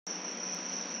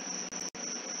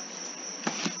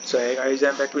So hey guys,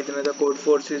 I'm back with another Code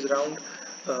Forces round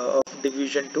of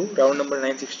Division 2, round number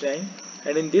 969,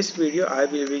 and in this video I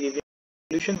will be giving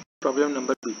solution problem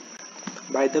number 2.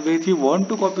 By the way, if you want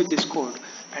to copy this code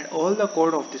and all the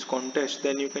code of this contest,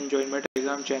 then you can join my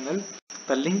Telegram channel.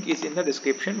 The link is in the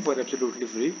description for absolutely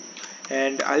free,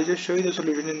 and I'll just show you the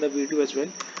solution in the video as well.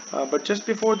 But just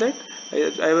before that,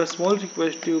 I have a small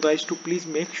request to you guys to please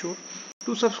make sure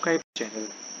to subscribe the channel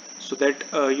so that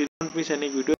you don't miss any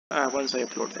video once I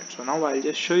upload that. So now I'll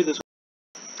just show you this.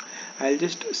 I'll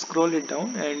just scroll it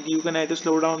down, and you can either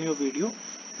slow down your video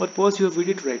or pause your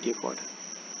video to write your code.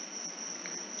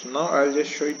 So now I'll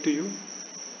just show it to you.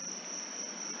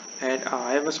 And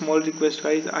I have a small request,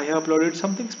 guys. I have uploaded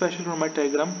something special on my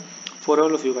Telegram for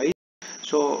all of you guys.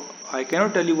 So I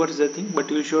cannot tell you what is the thing, but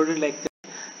you will surely like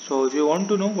that. So if you want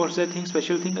to know what's the thing,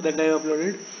 special thing that I have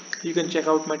uploaded, you can check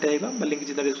out my Telegram. The link is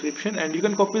in the description, and you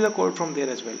can copy the code from there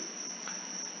as well.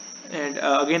 And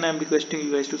again, I'm requesting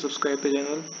you guys to subscribe the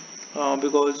channel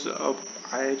because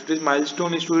today's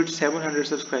milestone is to hit 700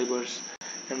 subscribers,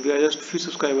 and we are just few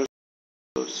subscribers.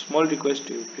 So small request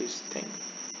to you, please. Thank you.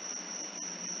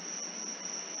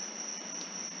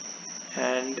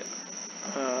 And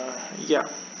yeah,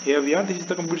 here we are. This is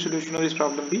the complete solution of this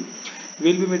problem B.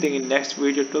 We'll be meeting in next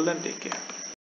video. Till then, take care.